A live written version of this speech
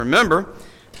Remember,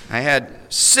 I had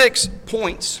 6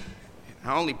 points.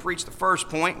 I only preached the first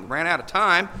point and ran out of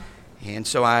time, and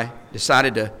so I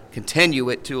decided to continue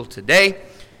it till today.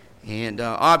 And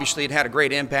obviously it had a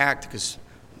great impact because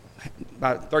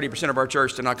about 30% of our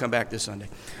church did not come back this Sunday.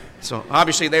 So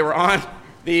obviously they were on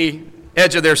the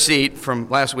edge of their seat from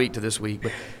last week to this week,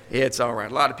 but it's all right.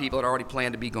 A lot of people had already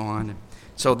planned to be gone.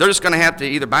 So they're just going to have to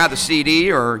either buy the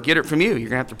CD or get it from you. You're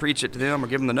going to have to preach it to them or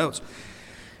give them the notes.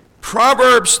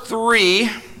 Proverbs 3,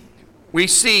 we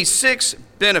see 6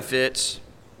 benefits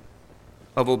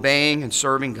of obeying and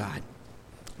serving God.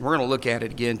 We're going to look at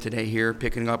it again today here,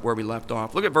 picking up where we left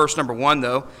off. Look at verse number 1,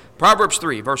 though. Proverbs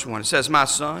 3, verse 1. It says, "My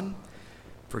son,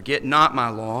 forget not my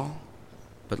law,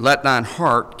 but let thine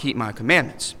heart keep my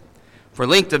commandments. For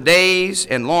length of days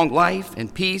and long life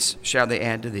and peace shall they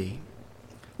add to thee.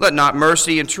 Let not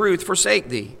mercy and truth forsake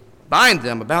thee. Bind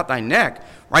them about thy neck.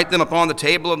 Write them upon the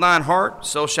table of thine heart.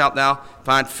 So shalt thou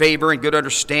find favor and good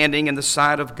understanding in the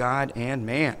sight of God and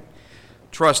man.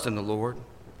 Trust in the Lord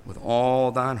with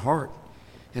all thine heart.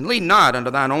 And lean not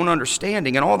unto thine own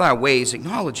understanding. In all thy ways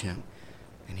acknowledge him,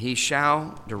 and he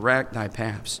shall direct thy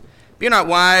paths. Be not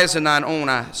wise in thine own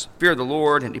eyes. Fear the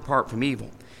Lord, and depart from evil.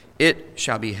 It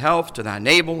shall be health to thy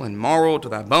navel, and marrow to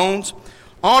thy bones.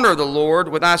 Honor the Lord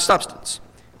with thy substance,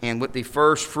 and with the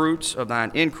first fruits of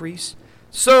thine increase.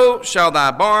 So shall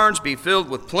thy barns be filled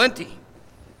with plenty,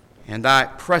 and thy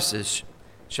presses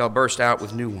shall burst out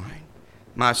with new wine.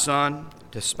 My son,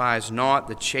 despise not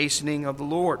the chastening of the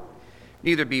Lord,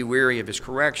 neither be weary of his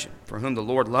correction. For whom the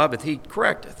Lord loveth, he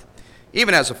correcteth,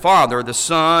 even as a father the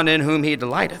son in whom he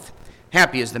delighteth.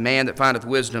 Happy is the man that findeth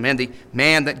wisdom, and the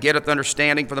man that getteth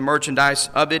understanding, for the merchandise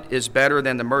of it is better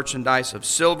than the merchandise of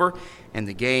silver, and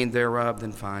the gain thereof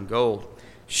than fine gold.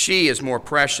 She is more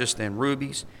precious than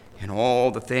rubies, and all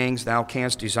the things thou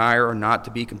canst desire are not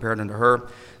to be compared unto her.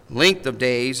 Length of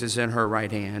days is in her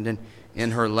right hand, and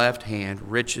in her left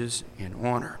hand riches and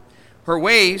honor. Her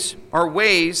ways are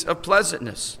ways of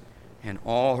pleasantness, and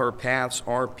all her paths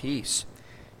are peace.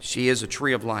 She is a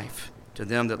tree of life to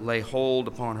them that lay hold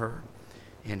upon her,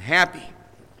 and happy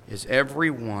is every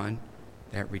one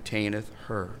that retaineth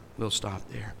her." We'll stop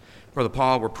there. Brother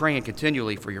Paul, we're praying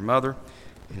continually for your mother,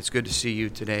 and it's good to see you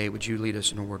today. Would you lead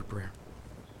us in a word of prayer?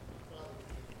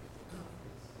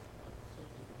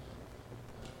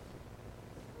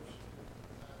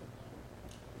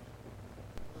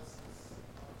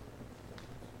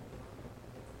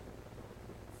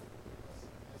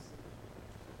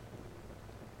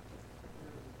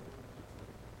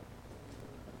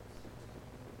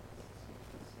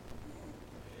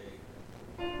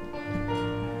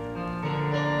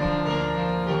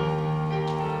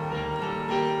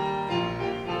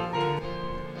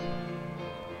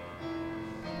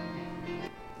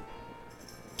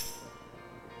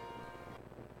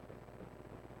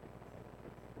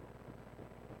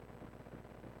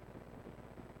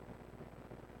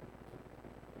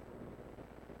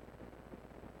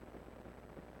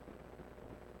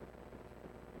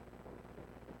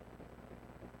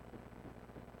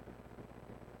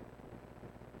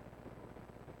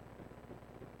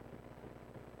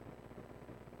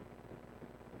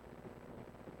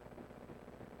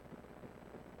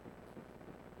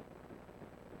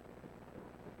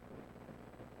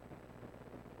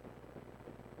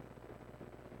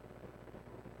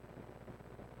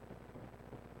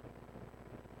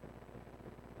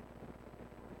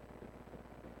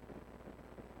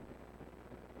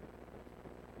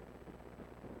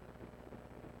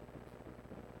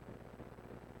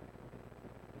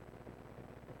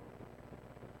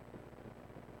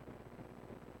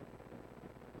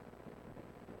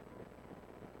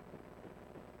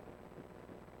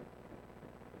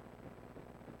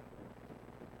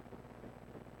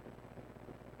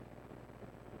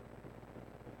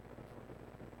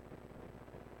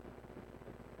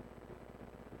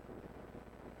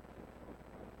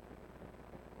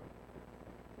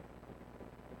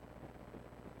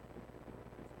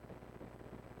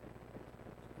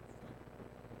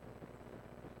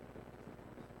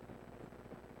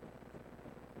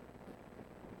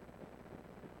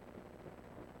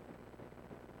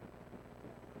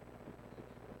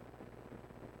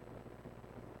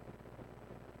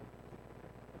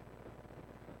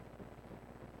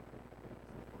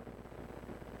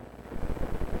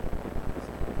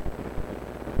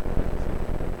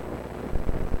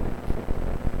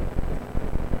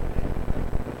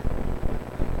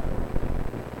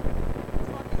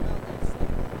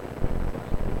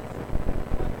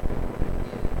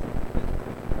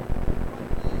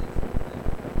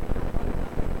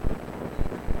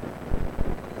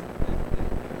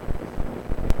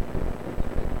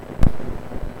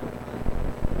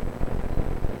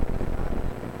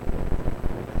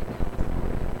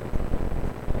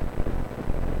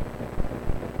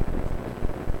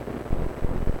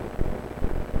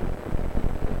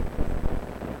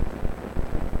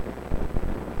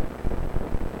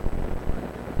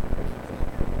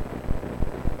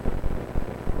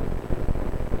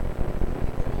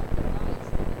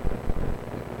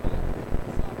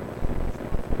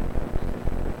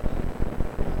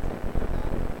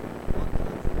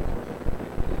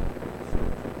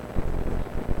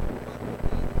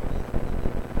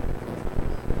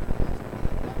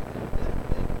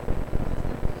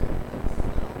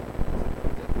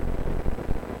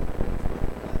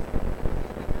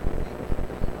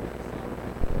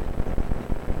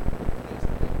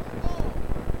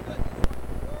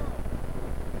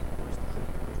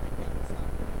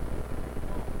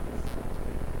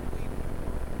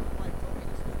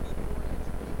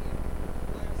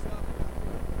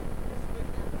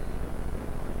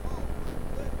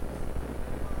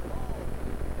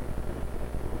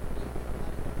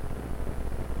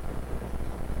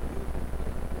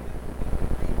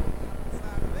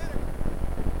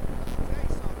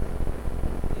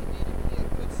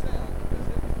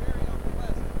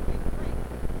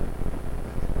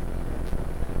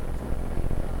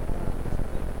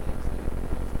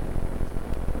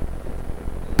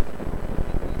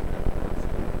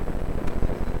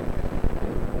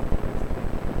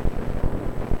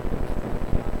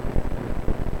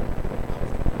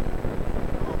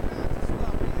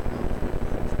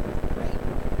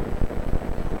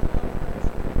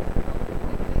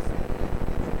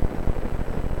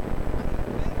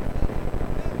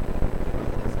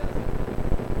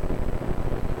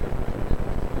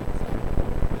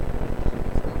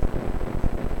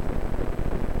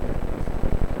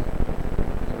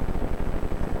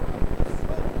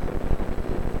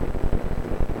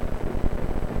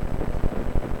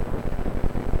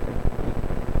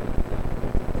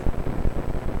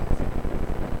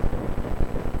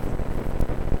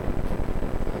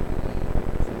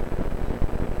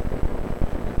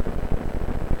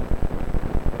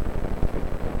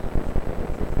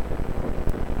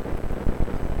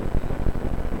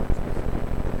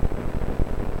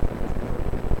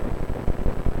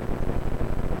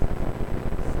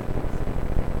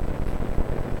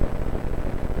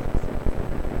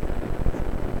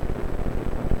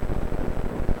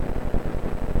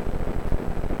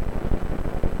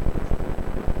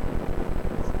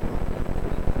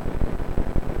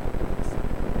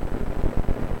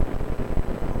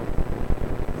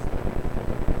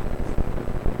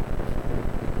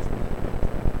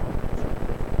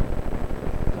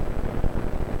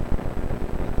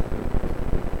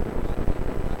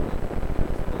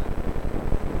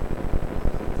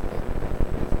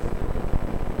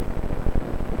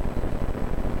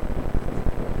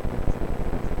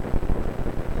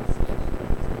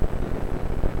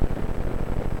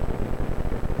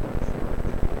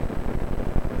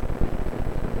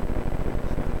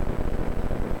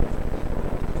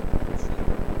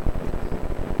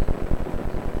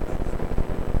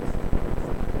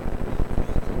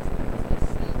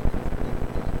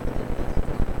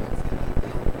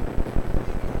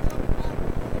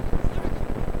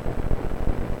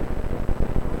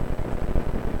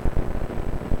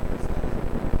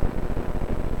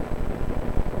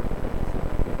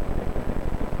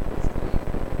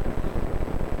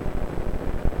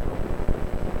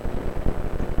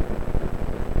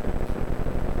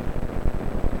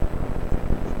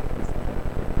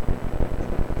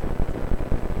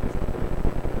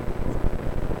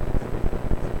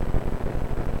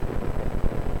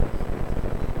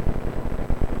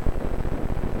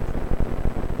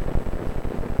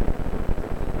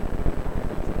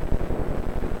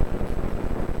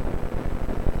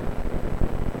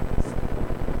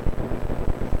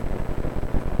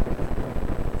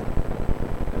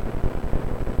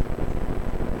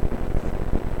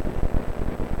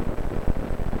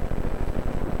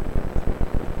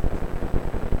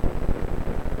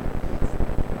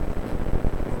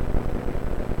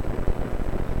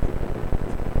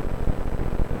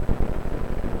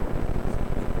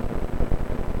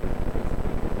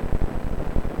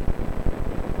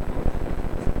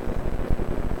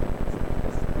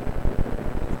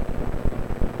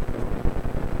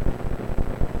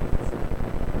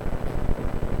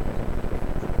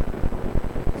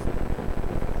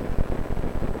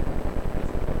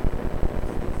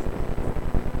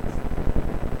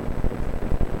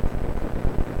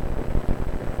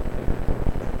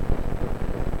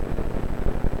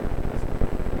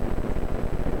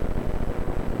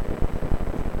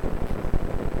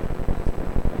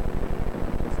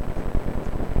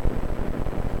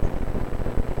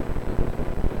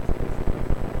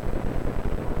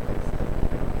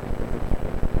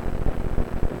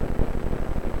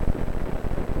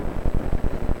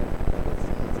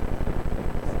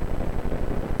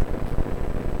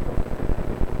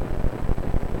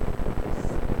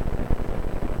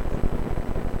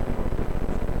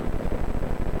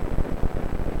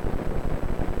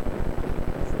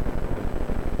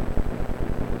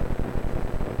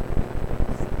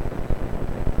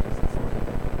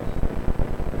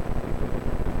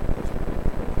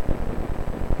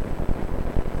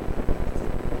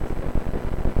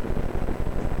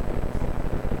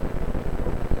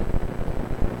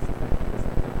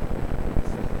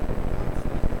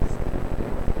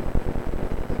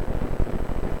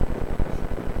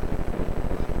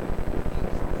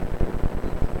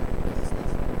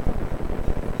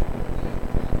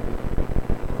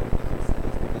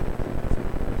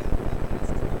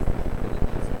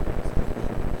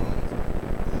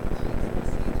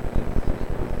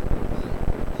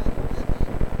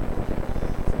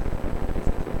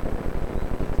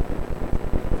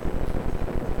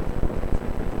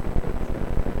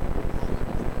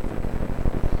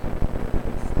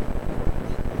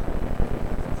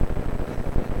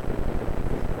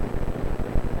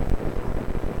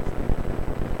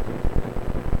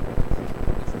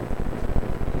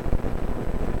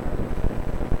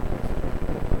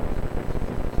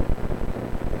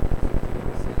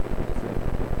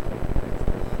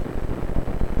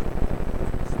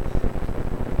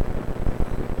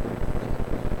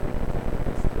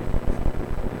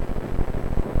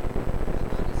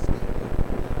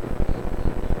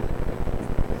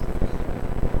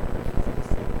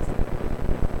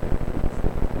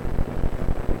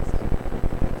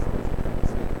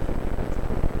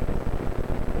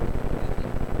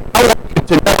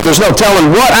 There's no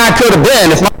telling what I could have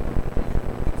been if my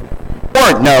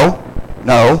weren't. No.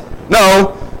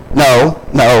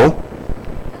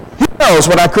 Who knows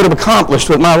what I could have accomplished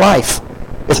with my life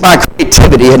if my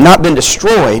creativity had not been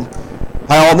destroyed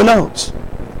by all the no's.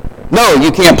 No,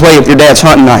 you can't play with your dad's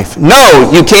hunting knife.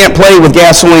 No, you can't play with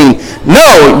gasoline.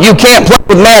 No, you can't play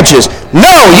with matches.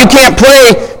 No, you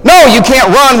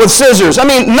can't run with scissors. No,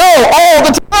 all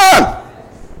the time.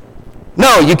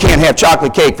 No, you can't have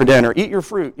chocolate cake for dinner. Eat your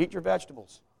fruit. Eat your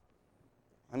vegetables.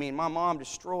 My mom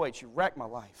destroyed. She wrecked my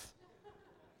life.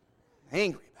 I'm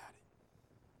angry about it.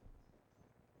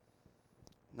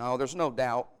 No, there's no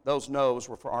doubt those no's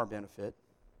were for our benefit.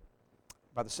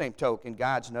 By the same token,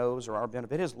 God's no's are our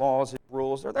benefit. His laws, His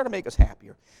rules, they're there to make us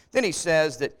happier. Then He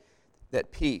says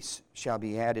that peace shall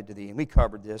be added to thee. And we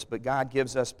covered this, but God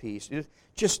gives us peace.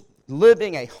 Just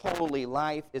living a holy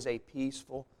life is a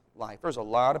peaceful life. There's a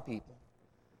lot of people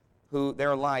who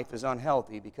their life is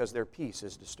unhealthy because their peace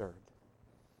is disturbed.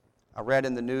 I read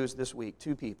in the news this week,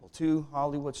 two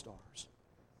Hollywood stars.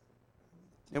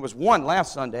 It was one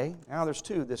last Sunday, now there's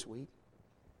two this week,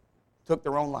 took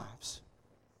their own lives.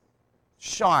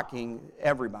 Shocking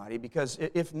everybody, because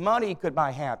if money could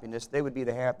buy happiness, they would be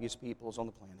the happiest peoples on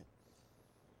the planet.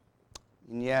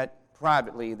 And yet,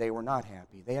 privately, they were not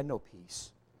happy. They had no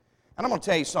peace. And I'm going to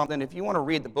tell you something. If you want to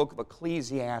read the book of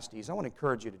Ecclesiastes, I want to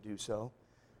encourage you to do so.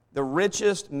 The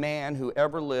richest man who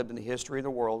ever lived in the history of the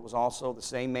world was also the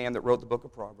same man that wrote the book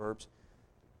of Proverbs.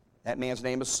 That man's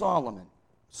name is Solomon.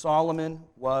 Solomon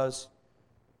was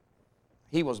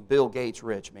Bill Gates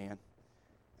rich, man.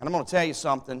 And I'm going to tell you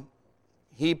something.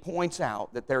 He points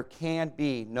out that there can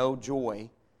be no joy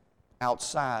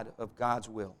outside of God's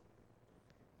will.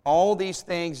 All these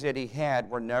things that he had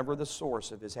were never the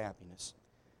source of his happiness.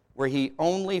 Where he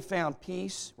only found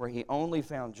peace, where he only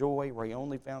found joy, where he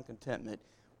only found contentment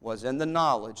was in the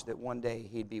knowledge that one day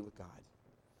he'd be with God.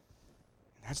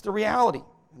 That's the reality.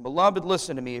 And beloved,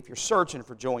 listen to me. If you're searching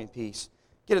for joy and peace,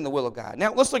 get in the will of God.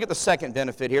 Now, let's look at the second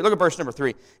benefit here. Look at verse number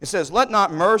 3. It says, let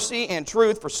not mercy and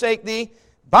truth forsake thee.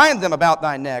 Bind them about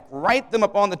thy neck. Write them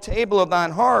upon the table of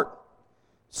thine heart.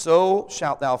 So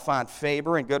shalt thou find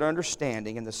favor and good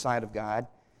understanding in the sight of God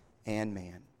and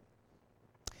man.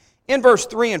 In verse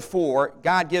 3 and 4,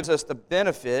 God gives us the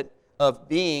benefit of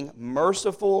being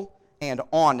merciful and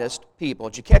honest people.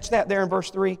 Did you catch that there in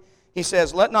verse 3? He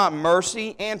says, let not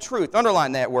mercy and truth.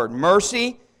 Underline that word,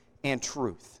 mercy and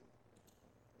truth.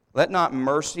 Let not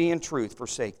mercy and truth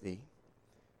forsake thee.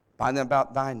 Bind them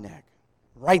about thy neck.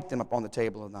 Write them upon the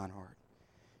table of thine heart.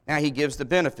 Now he gives the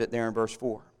benefit there in verse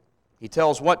 4. He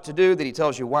tells what to do, that he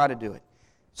tells you why to do it.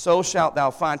 So shalt thou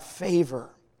find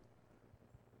favor.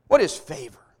 What is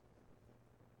favor?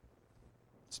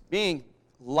 It's being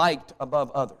liked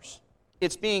above others.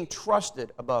 It's being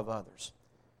trusted above others.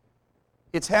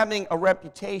 It's having a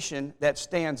reputation that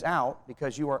stands out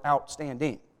because you are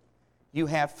outstanding. You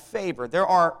have favor. There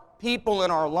are people in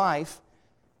our life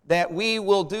that we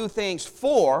will do things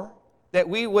for that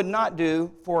we would not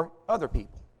do for other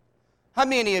people. How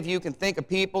many of you can think of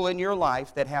people in your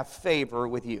life that have favor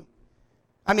with you?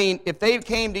 If they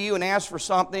came to you and asked for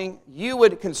something, you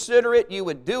would consider it, you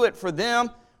would do it for them,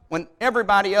 when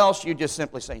everybody else you just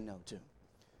simply say no to.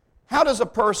 How does a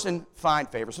person find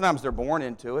favor? Sometimes they're born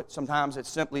into it. Sometimes it's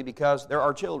simply because there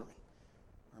are children.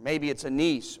 Or maybe it's a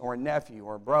niece or a nephew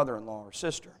or a brother-in-law or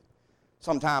sister.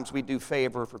 Sometimes we do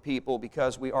favor for people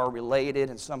because we are related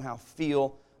and somehow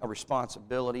feel a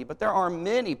responsibility. But there are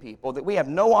many people that we have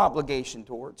no obligation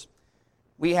towards.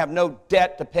 We have no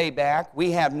debt to pay back.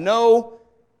 We have no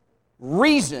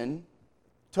reason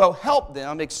to help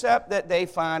them except that they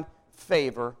find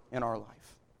favor in our life.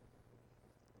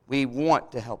 We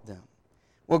want to help them.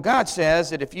 Well, God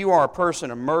says that if you are a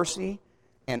person of mercy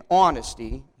and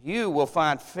honesty, you will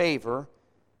find favor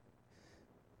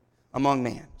among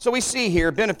man. So we see here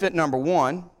benefit number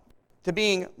 1, to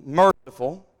being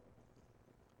merciful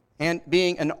and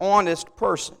being an honest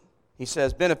person. He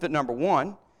says benefit number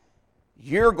 1,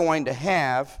 you're going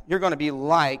to be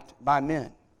liked by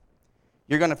men.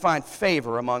 You're going to find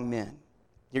favor among men.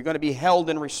 You're going to be held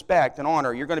in respect and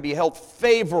honor. You're going to be held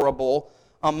favorable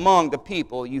among the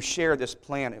people you share this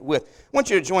planet with. I want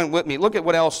you to join with me. Look at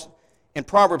what else in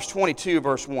Proverbs 22,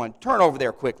 verse 1. Turn over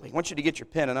there quickly. I want you to get your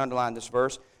pen and underline this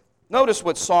verse. Notice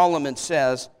what Solomon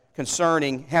says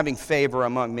concerning having favor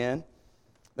among men,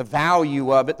 the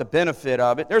value of it, the benefit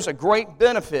of it. There's a great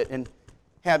benefit in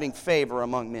having favor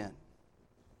among men.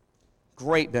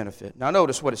 Great benefit. Now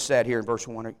notice what is said here in verse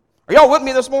 1. Are y'all with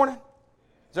me this morning?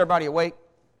 Is everybody awake?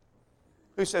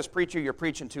 Who says, preacher, you're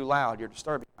preaching too loud? You're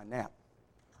disturbing my nap.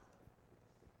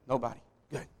 Nobody.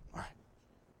 Good. All right.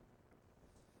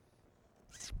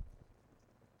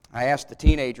 I asked the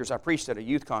teenagers, I preached at a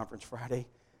youth conference Friday.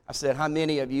 I said, how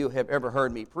many of you have ever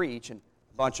heard me preach? And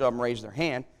a bunch of them raised their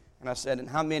hand. And I said, and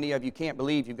how many of you can't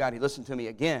believe you've got to listen to me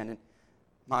again? And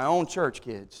my own church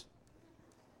kids,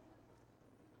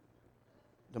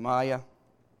 Demaya,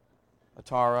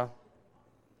 Atara,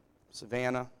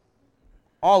 Savannah,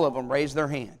 all of them raised their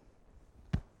hand.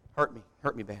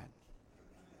 Hurt me bad.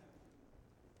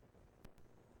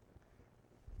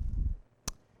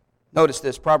 Notice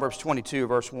this, Proverbs 22,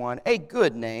 verse 1. A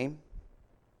good name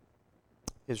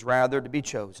is rather to be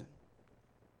chosen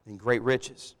than great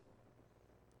riches,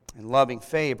 and loving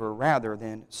favor rather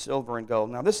than silver and gold.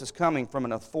 Now, this is coming from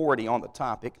an authority on the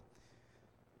topic.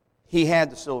 He had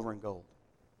the silver and gold.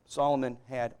 Solomon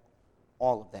had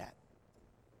all of that.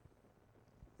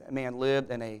 That man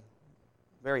lived in a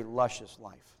very luscious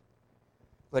life.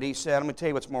 But he said, I'm going to tell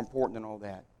you what's more important than all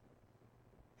that.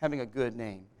 Having a good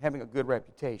name, having a good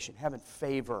reputation, having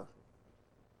favor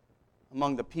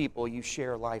among the people you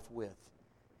share life with.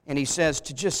 And he says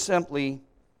to just simply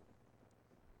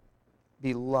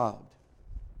be loved.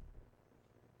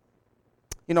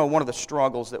 You know, one of the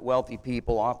struggles that wealthy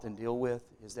people often deal with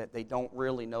is that they don't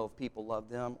really know if people love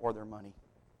them or their money.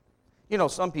 You know,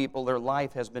 some people, their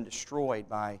life has been destroyed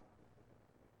by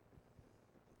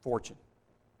fortune.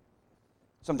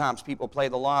 Sometimes people play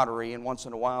the lottery, and once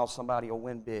in a while somebody will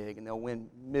win big, and they'll win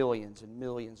millions and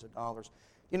millions of dollars.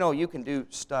 You know, you can do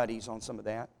studies on some of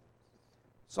that.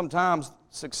 Sometimes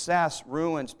success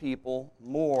ruins people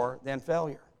more than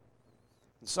failure.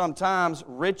 And sometimes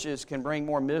riches can bring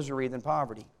more misery than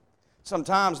poverty.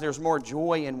 Sometimes there's more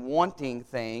joy in wanting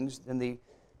things than the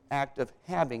act of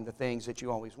having the things that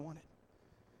you always wanted.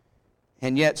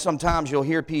 And yet sometimes you'll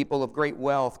hear people of great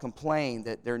wealth complain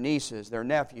that their nieces, their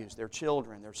nephews, their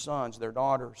children, their sons, their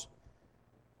daughters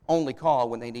only call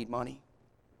when they need money.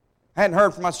 I hadn't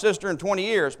heard from my sister in 20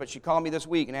 years, but she called me this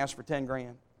week and asked for 10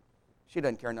 grand. She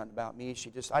doesn't care nothing about me.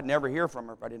 I'd never hear from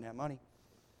her if I didn't have money.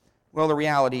 Well, the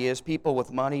reality is people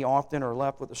with money often are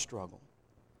left with a struggle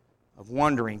of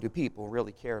wondering, do people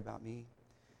really care about me?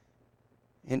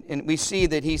 And we see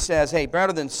that he says, hey,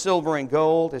 better than silver and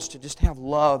gold is to just have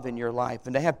love in your life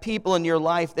and to have people in your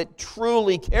life that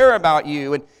truly care about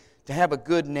you and to have a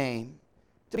good name,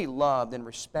 to be loved and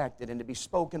respected and to be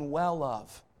spoken well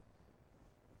of.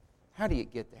 How do you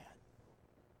get that?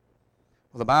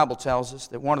 Well, the Bible tells us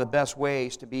that one of the best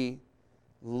ways to be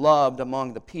loved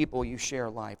among the people you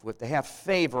share life with, to have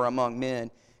favor among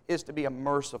men, is to be a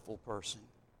merciful person.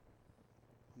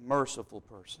 Merciful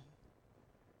person.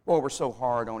 Boy, we're so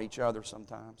hard on each other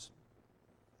sometimes.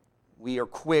 We are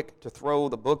quick to throw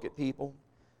the book at people.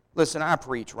 Listen, I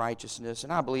preach righteousness,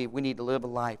 and I believe we need to live a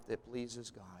life that pleases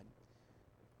God.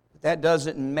 But that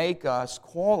doesn't make us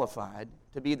qualified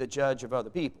to be the judge of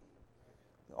other people.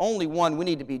 The only one we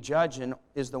need to be judging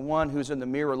is the one who's in the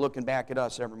mirror looking back at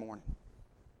us every morning.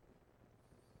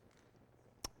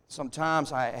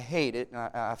 Sometimes I hate it, and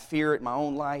I fear it in my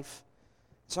own life.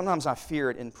 Sometimes I fear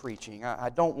it in preaching. I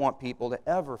don't want people to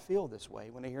ever feel this way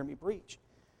when they hear me preach.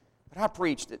 But I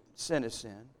preach that sin is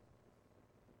sin.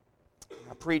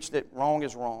 I preach that wrong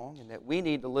is wrong and that we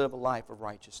need to live a life of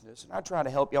righteousness. And I try to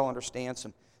help y'all understand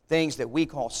some things that we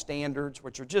call standards,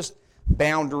 which are just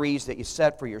boundaries that you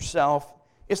set for yourself.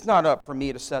 It's not up for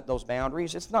me to set those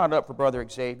boundaries. It's not up for Brother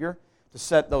Xavier to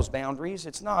set those boundaries.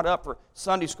 It's not up for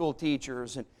Sunday school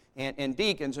teachers and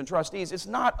deacons and trustees. It's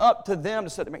not up to them to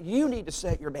set the boundary. You need to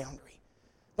set your boundary.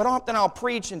 But often I'll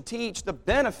preach and teach the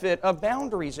benefit of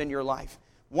boundaries in your life.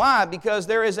 Why? Because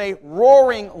there is a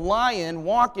roaring lion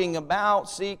walking about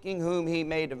seeking whom he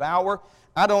may devour.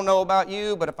 I don't know about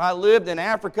you, but if I lived in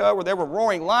Africa where there were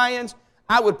roaring lions,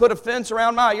 I would put a fence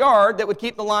around my yard that would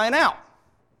keep the lion out.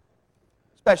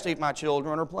 Especially if my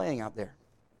children are playing out there.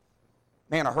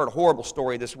 Man, I heard a horrible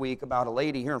story this week about a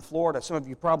lady here in Florida. Some of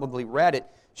you probably read it.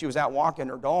 She was out walking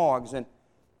her dogs, and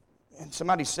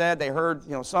somebody said they heard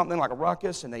something like a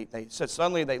ruckus, and they said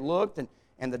suddenly they looked,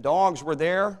 and the dogs were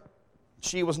there.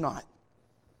 She was not.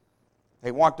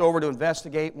 They walked over to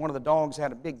investigate. One of the dogs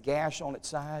had a big gash on its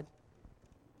side.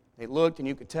 They looked, and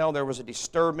you could tell there was a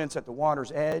disturbance at the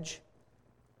water's edge.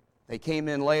 They came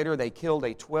in later. They killed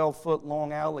a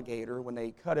 12-foot-long alligator. When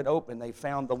they cut it open, they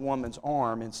found the woman's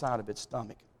arm inside of its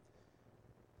stomach.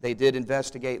 They did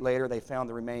investigate later. They found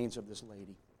the remains of this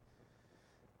lady.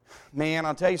 Man,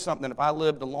 I'll tell you something. If I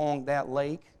lived along that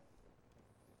lake,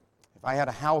 if I had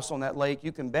a house on that lake,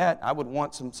 you can bet I would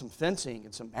want some fencing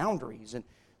and some boundaries and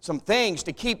some things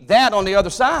to keep that on the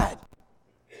other side.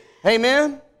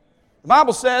 Amen? The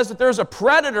Bible says that there's a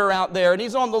predator out there, and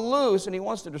he's on the loose, and he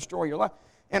wants to destroy your life.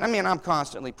 And I mean, I'm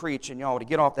constantly preaching y'all to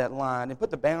get off that line and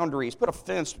put the boundaries, put a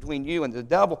fence between you and the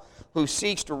devil who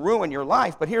seeks to ruin your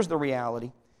life. But here's the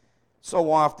reality.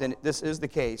 So often, this is the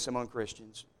case among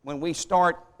Christians. When we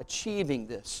start achieving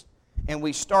this and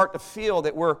we start to feel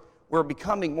that we're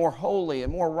becoming more holy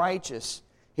and more righteous,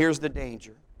 here's the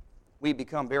danger. We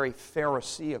become very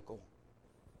Pharisaical.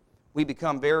 We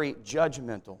become very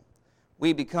judgmental.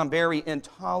 We become very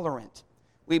intolerant.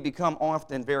 We become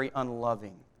often very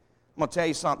unloving. I'm going to tell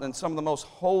you something. Some of the most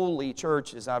holy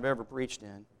churches I've ever preached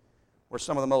in were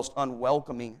some of the most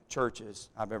unwelcoming churches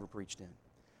I've ever preached in,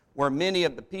 where many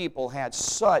of the people had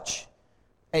such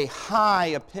a high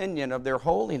opinion of their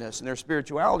holiness and their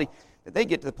spirituality that they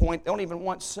get to the point they don't even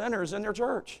want sinners in their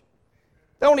church.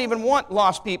 They don't even want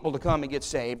lost people to come and get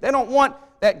saved. They don't want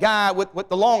that guy with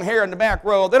the long hair in the back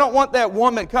row. They don't want that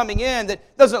woman coming in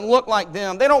that doesn't look like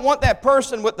them. They don't want that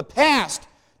person with the past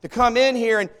to come in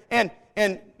here and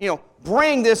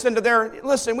bring this into their...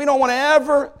 Listen, we don't want to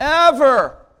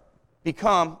ever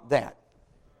become that.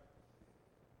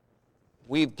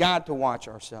 We've got to watch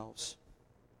ourselves.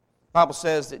 The Bible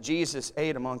says that Jesus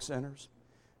ate among sinners.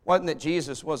 It wasn't that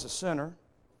Jesus was a sinner.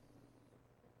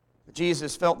 But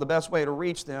Jesus felt the best way to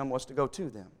reach them was to go to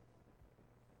them.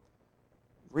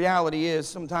 Reality is,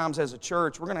 sometimes as a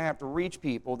church, we're going to have to reach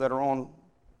people that are on,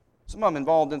 some of them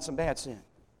involved in some bad sin.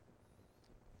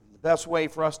 The best way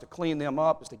for us to clean them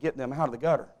up is to get them out of the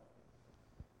gutter.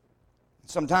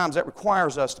 Sometimes that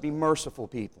requires us to be merciful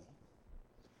people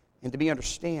and to be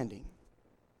understanding.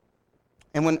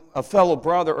 And when a fellow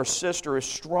brother or sister is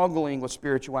struggling with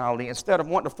spirituality, instead of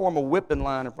wanting to form a whipping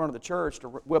line in front of the church to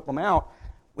whip them out,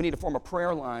 we need to form a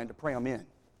prayer line to pray them in.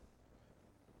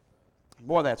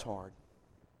 Boy, that's hard.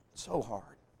 So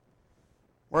hard.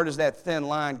 Where does that thin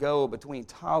line go between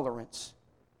tolerance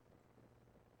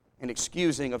and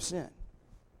excusing of sin?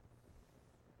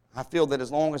 I feel that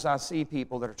as long as I see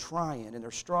people that are trying and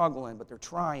they're struggling, but they're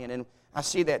trying, and I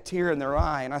see that tear in their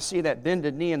eye and I see that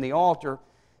bended knee in the altar,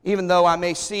 even though I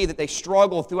may see that they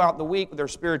struggle throughout the week with their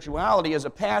spirituality as a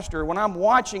pastor, when I'm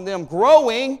watching them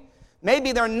growing,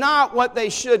 maybe they're not what they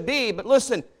should be, but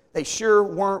listen, they sure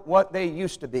weren't what they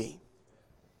used to be.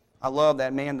 I love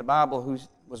that man in the Bible who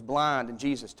was blind and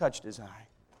Jesus touched his eye.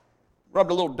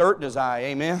 Rubbed a little dirt in his eye,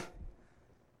 amen?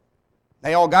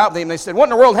 They all got with him and they said, "What in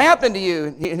the world happened to you?"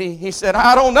 And he said,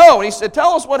 "I don't know." And he said,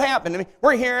 "Tell us what happened. I mean,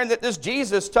 we're hearing that this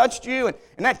Jesus touched you, and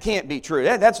that can't be true.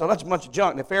 That's a bunch of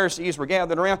junk." And the Pharisees were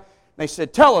gathered around. And they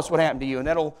said, "Tell us what happened to you." And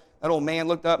that old man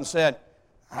looked up and said,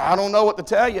 "I don't know what to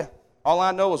tell you. All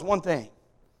I know is one thing.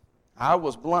 I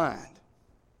was blind,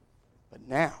 but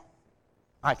now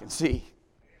I can see."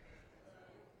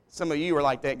 Some of you are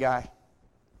like that guy.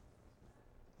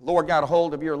 The Lord got a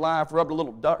hold of your life, rubbed a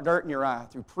little dirt in your eye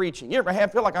through preaching. You ever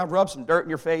feel like I've rubbed some dirt in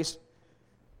your face?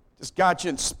 Just got you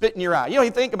and spit in your eye. You don't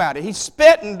even think about it. He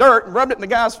spit in dirt and rubbed it in the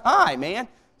guy's eye, man.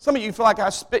 Some of you feel like I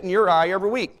spit in your eye every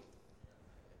week.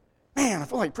 Man, I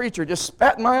feel like preacher just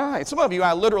spat in my eye. Some of you,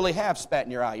 I literally have spat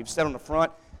in your eye. You've sat on the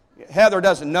front. Heather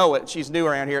doesn't know it. She's new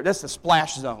around here. This is the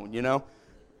splash zone, you know.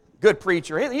 Good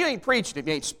preacher. You ain't preaching if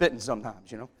you ain't spitting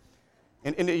sometimes, you know.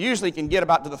 And it usually can get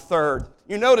about to the third.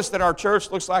 You notice that our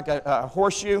church looks like a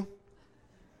horseshoe?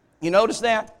 You notice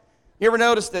that? You ever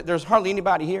notice that there's hardly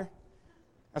anybody here?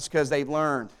 That's because they've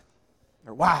learned.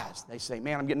 They're wise. They say,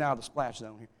 "Man, I'm getting out of the splash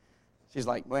zone here." She's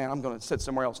like, "Man, I'm going to sit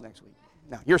somewhere else next week."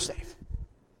 No, you're safe.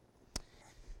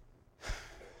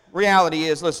 Reality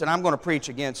is, listen, I'm going to preach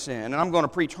against sin, and I'm going to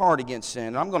preach hard against sin,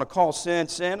 and I'm going to call sin,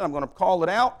 sin, I'm going to call it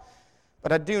out,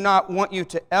 but I do not want you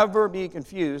to ever be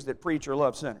confused that preacher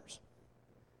loves sinners.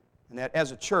 And that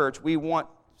as a church, we want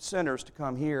sinners to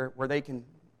come here where they can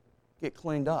get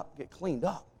cleaned up. And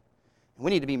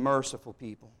we need to be merciful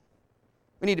people.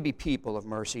 We need to be people of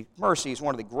mercy. Mercy is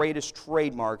one of the greatest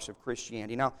trademarks of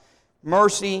Christianity. Now,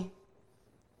 mercy,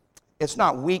 it's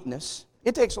not weakness.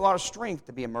 It takes a lot of strength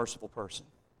to be a merciful person.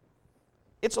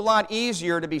 It's a lot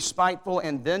easier to be spiteful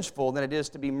and vengeful than it is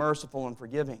to be merciful and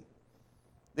forgiving.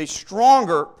 The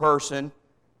stronger person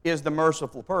is the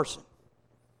merciful person.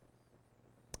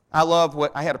 I love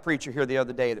I had a preacher here the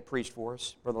other day that preached for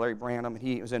us, Brother Larry Branham, and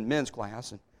he was in men's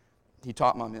class, and he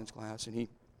taught my men's class, and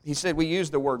he said we use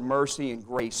the word mercy and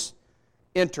grace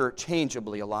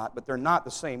interchangeably a lot, but they're not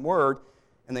the same word,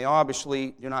 and they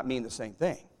obviously do not mean the same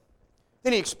thing.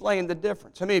 Then he explained the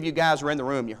difference. How many of you guys were in the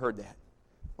room, you heard that?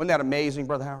 Wasn't that amazing,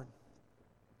 Brother Howard?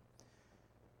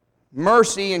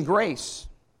 Mercy and grace.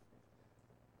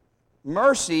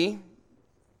 Mercy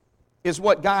is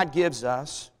what God gives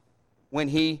us when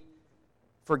He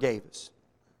forgave us.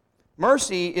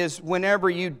 Mercy is whenever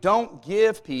you don't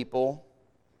give people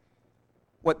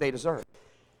what they deserve.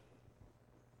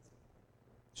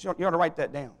 So you ought to write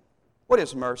that down. What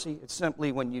is mercy? It's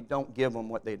simply when you don't give them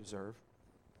what they deserve.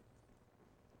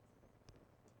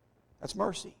 That's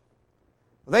mercy.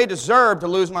 They deserve to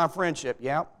lose my friendship,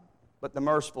 yeah, but the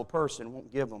merciful person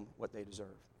won't give them what they deserve.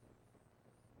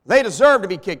 They deserve to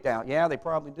be kicked out, yeah, they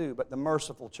probably do, but the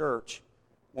merciful church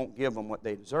won't give them what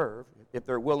they deserve if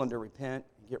they're willing to repent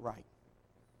and get right.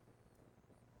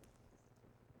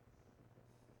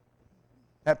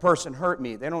 That person hurt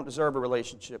me. They don't deserve a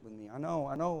relationship with me. I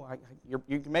know.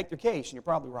 You can make your case, and you're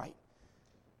probably right.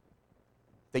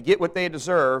 They get what they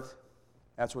deserve,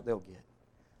 that's what they'll get.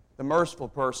 The merciful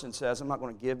person says, I'm not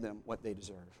going to give them what they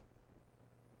deserve.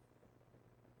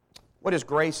 What is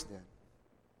grace then?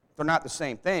 They're not the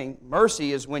same thing.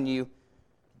 Mercy is when you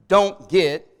don't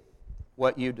get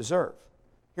what you deserve.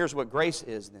 Here's what grace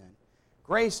is then.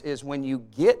 Grace is when you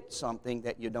get something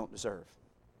that you don't deserve.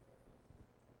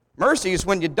 Mercy is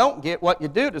when you don't get what you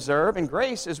do deserve, and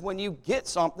grace is when you get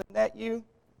something that you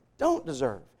don't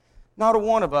deserve. Not a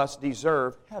one of us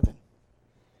deserve heaven.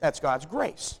 That's God's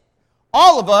grace.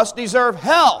 All of us deserve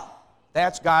hell.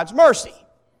 That's God's mercy.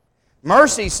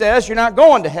 Mercy says you're not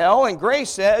going to hell, and grace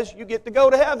says you get to go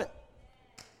to heaven.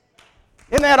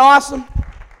 Isn't that awesome?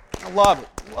 I love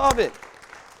it. Love it.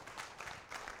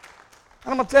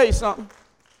 And I'm going to tell you something.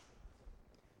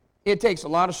 It takes a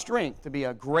lot of strength to be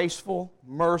a graceful,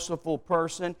 merciful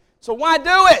person. So why do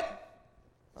it?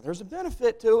 Well, there's a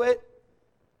benefit to it.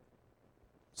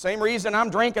 Same reason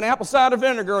I'm drinking apple cider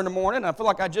vinegar in the morning. I feel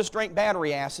like I just drank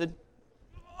battery acid.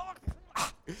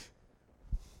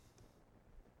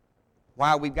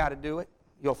 Why we've got to do it?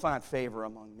 You'll find favor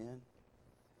among men.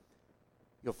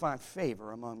 You'll find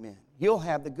favor among men. You'll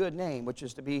have the good name, which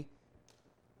is to be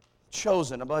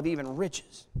chosen above even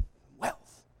riches,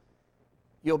 wealth.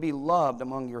 You'll be loved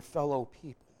among your fellow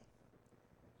people.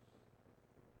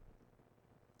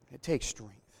 It takes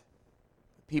strength.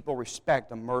 People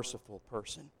respect a merciful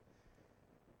person.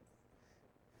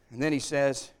 And then he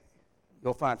says,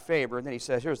 you'll find favor. And then he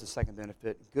says, here's the second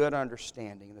benefit, good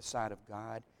understanding in the sight of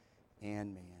God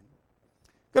and man.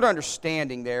 Good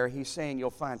understanding there, he's saying you'll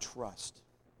find trust.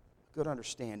 Good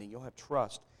understanding, you'll have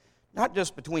trust. Not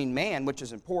just between man, which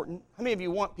is important. How many of you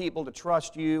want people to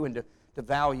trust you and to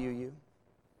value you?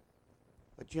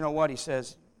 But you know what? He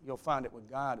says you'll find it with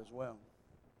God as well.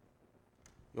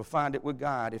 You'll find it with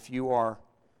God if you are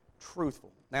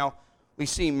truthful. Now, we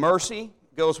see mercy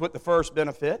goes with the first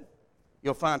benefit.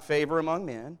 You'll find favor among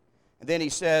men. And then he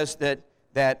says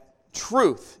that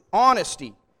truth,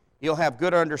 honesty, you'll have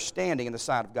good understanding in the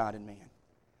sight of God and man.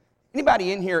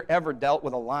 Anybody in here ever dealt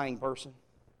with a lying person?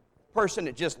 A person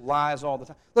that just lies all the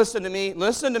time? Listen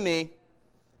to me.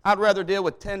 I'd rather deal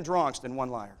with 10 drunks than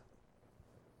one liar.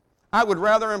 I would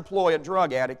rather employ a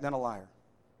drug addict than a liar.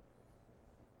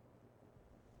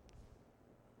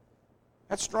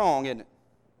 That's strong, isn't it?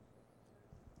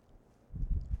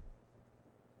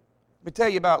 Let me tell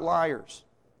you about liars.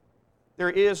 There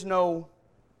is no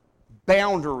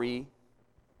boundary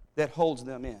that holds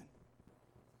them in.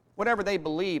 Whatever they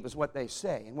believe is what they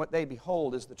say, and what they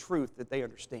behold is the truth that they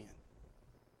understand.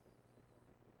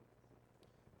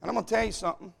 And I'm going to tell you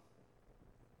something.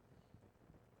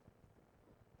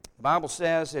 The Bible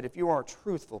says that if you are a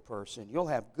truthful person, you'll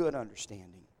have good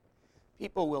understanding.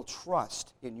 People will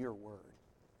trust in your word.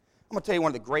 I'm going to tell you one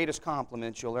of the greatest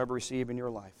compliments you'll ever receive in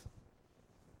your life.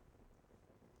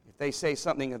 If they say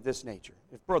something of this nature,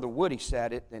 if Brother Woody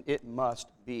said it, then it must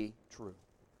be true.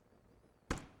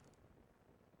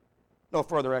 No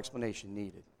further explanation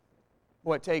needed.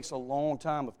 Boy, it takes a long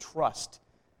time of trust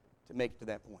to make it to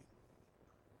that point.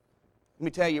 Let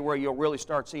me tell you where you'll really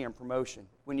start seeing promotion,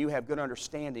 when you have good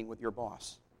understanding with your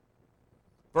boss.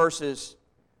 Versus,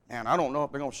 man, I don't know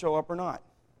if they're going to show up or not.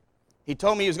 He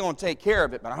told me he was going to take care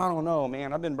of it, but I don't know,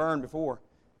 man. I've been burned before.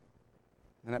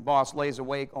 And that boss lays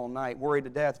awake all night, worried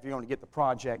to death if you're going to get the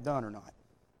project done or not.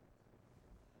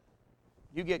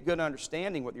 You get good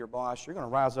understanding with your boss, you're going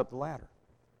to rise up the ladder.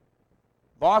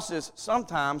 Bosses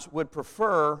sometimes would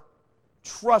prefer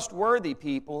trustworthy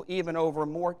people even over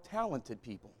more talented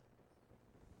people.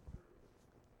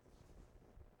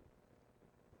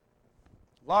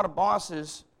 A lot of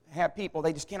bosses have people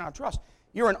they just cannot trust.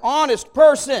 You're an honest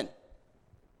person.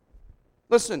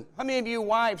 Listen, how many of you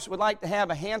wives would like to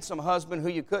have a handsome husband who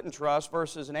you couldn't trust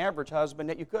versus an average husband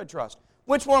that you could trust?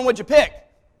 Which one would you pick?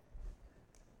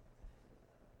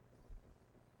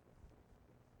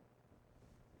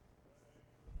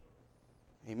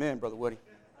 Amen, Brother Woody.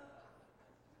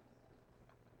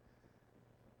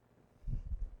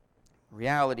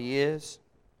 Reality is,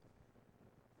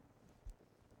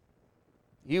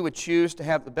 you would choose to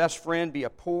have the best friend be a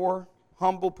poor,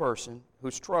 humble person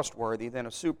who's trustworthy than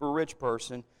a super rich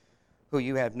person who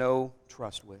you have no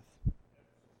trust with.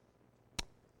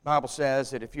 The Bible says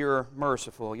that if you're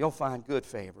merciful, you'll find good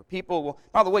favor. People will,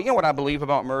 by the way, you know what I believe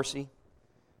about mercy?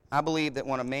 I believe that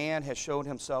when a man has showed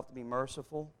himself to be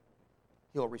merciful,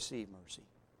 he'll receive mercy.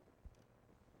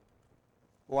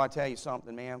 Well, I tell you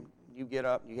something, man. You get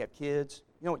up, you have kids.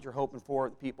 You know what you're hoping for?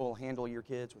 That people will handle your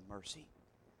kids with mercy.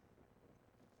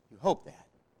 You hope that.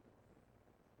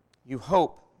 You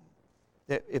hope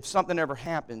that if something ever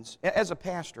happens, as a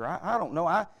pastor, I don't know,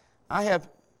 I have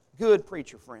good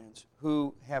preacher friends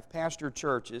who have pastored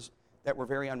churches that were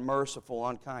very unmerciful,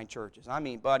 unkind churches. I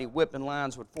mean, buddy, whipping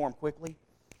lines would form quickly.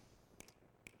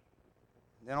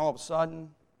 And then all of a sudden,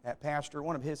 that pastor,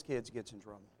 one of his kids gets in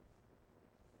trouble.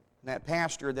 And that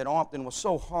pastor that often was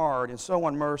so hard and so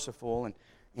unmerciful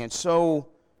and so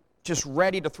just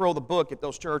ready to throw the book at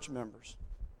those church members,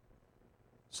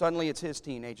 suddenly it's his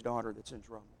teenage daughter that's in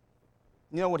trouble.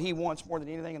 You know what he wants more than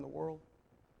anything in the world?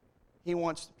 He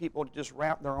wants people to just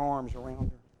wrap their arms around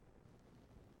her.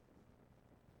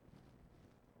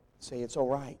 Say, it's all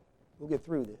right. We'll get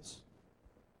through this.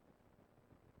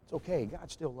 It's okay. God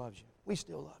still loves you. We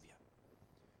still love you.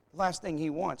 The last thing he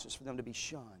wants is for them to be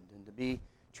shunned and to be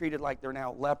treated like they're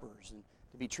now lepers and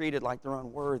to be treated like they're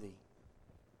unworthy.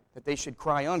 That they should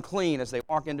cry unclean as they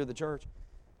walk into the church.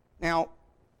 Now,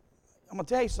 I'm going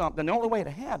to tell you something. The only way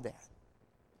to have that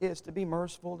is to be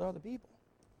merciful to other people.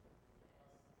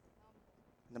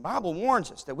 And the Bible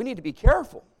warns us that we need to be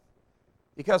careful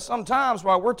because sometimes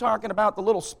while we're talking about the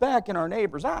little speck in our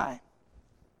neighbor's eye,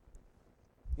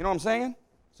 you know what I'm saying?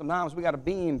 Sometimes we got a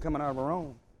beam coming out of our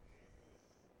own.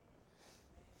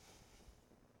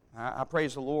 I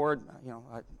praise the Lord. You know,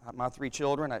 my three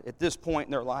children, at this point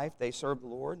in their life, they serve the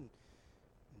Lord and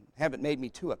haven't made me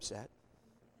too upset.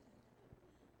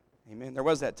 Amen. There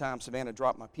was that time Savannah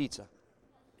dropped my pizza.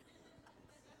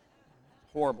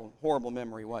 Horrible, horrible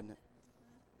memory, wasn't it?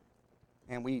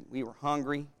 And we were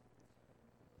hungry.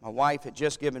 My wife had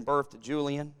just given birth to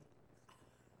Julian.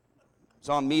 It was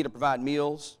on me to provide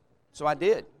meals. So I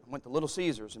did. I went to Little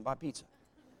Caesars and bought pizza.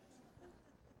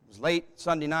 It was late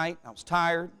Sunday night. I was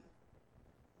tired.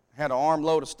 I had an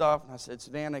armload of stuff. And I said,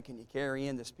 Savannah, can you carry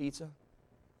in this pizza?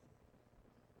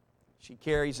 She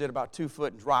carries it about 2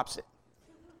 foot and drops it.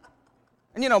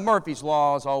 And you know, Murphy's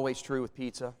Law is always true with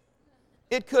pizza.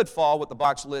 It could fall with the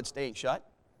box lid staying shut.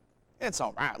 It's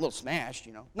all right, a little smashed,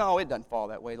 you know. No, it doesn't fall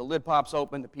that way. The lid pops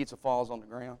open, the pizza falls on the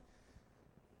ground.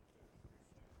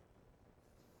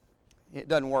 It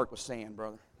doesn't work with sand,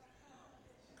 brother.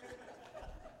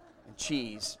 And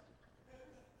cheese.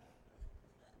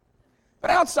 But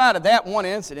outside of that one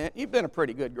incident, you've been a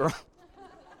pretty good girl.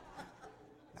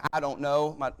 I don't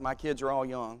know. My kids are all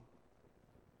young.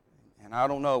 And I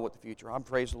don't know what the future. I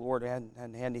praise the Lord. I hadn't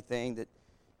had anything that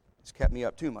has kept me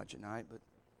up too much at night. But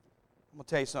I'm going to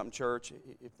tell you something, church.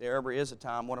 If there ever is a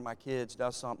time one of my kids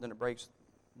does something that breaks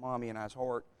Mommy and I's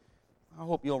heart, I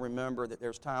hope you'll remember that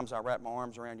there's times I wrap my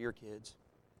arms around your kids.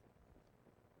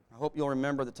 I hope you'll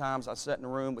remember the times I sat in a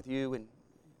room with you and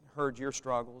heard your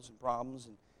struggles and problems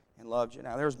and loved you.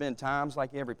 Now, there's been times,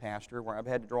 like every pastor, where I've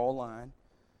had to draw a line.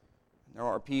 There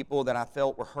are people that I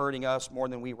felt were hurting us more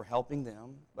than we were helping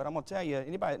them. But I'm going to tell you,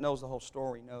 anybody that knows the whole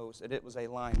story knows that it was a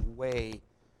line way.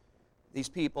 These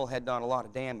people had done a lot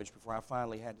of damage before I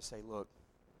finally had to say, look,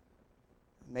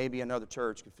 maybe another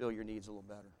church could fill your needs a little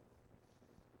better.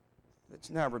 It's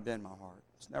never been my heart.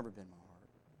 It's never been my heart.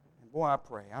 And boy, I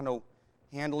pray. I know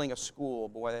handling a school,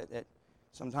 boy, that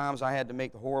sometimes I had to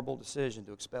make the horrible decision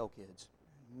to expel kids.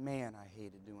 Man, I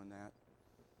hated doing that.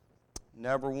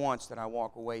 Never once did I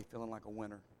walk away feeling like a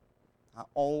winner. I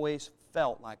always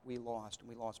felt like we lost, and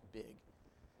we lost big.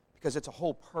 Because it's a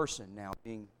whole person now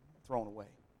being thrown away.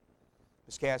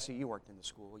 Miss Cassie, you worked in the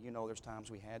school. You know there's times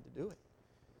we had to do it.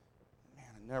 Man,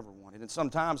 I never wanted. And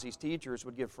sometimes these teachers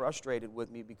would get frustrated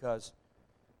with me because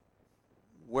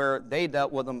where they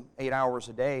dealt with them 8 hours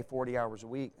a day, 40 hours a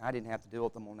week, I didn't have to deal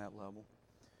with them on that level.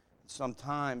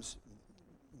 Sometimes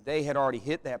they had already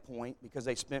hit that point because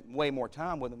they spent way more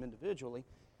time with them individually.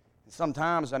 And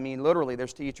sometimes, I mean, literally,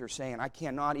 there's teachers saying, I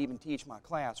cannot even teach my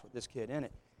class with this kid in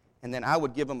it. And then I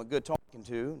would give them a good talking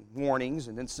to, warnings,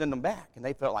 and then send them back. And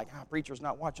they felt like, preacher's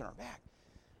not watching our back.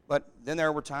 But then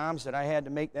there were times that I had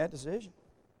to make that decision.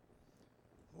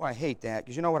 Well, I hate that,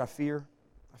 because you know what I fear?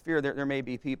 I fear that there may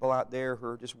be people out there who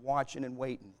are just watching and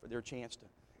waiting for their chance to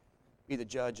be the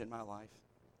judge in my life.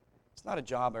 It's not a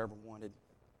job I ever wanted.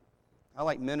 I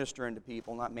like ministering to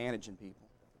people, not managing people.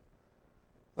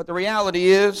 But the reality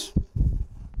is,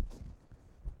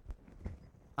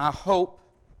 I hope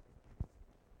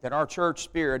that our church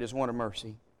spirit is one of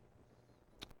mercy.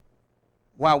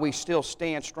 while we still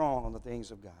stand strong on the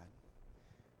things of God.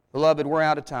 Beloved, we're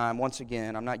out of time. Once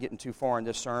again, I'm not getting too far in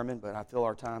this sermon, but I feel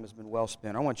our time has been well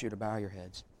spent. I want you to bow your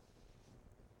heads.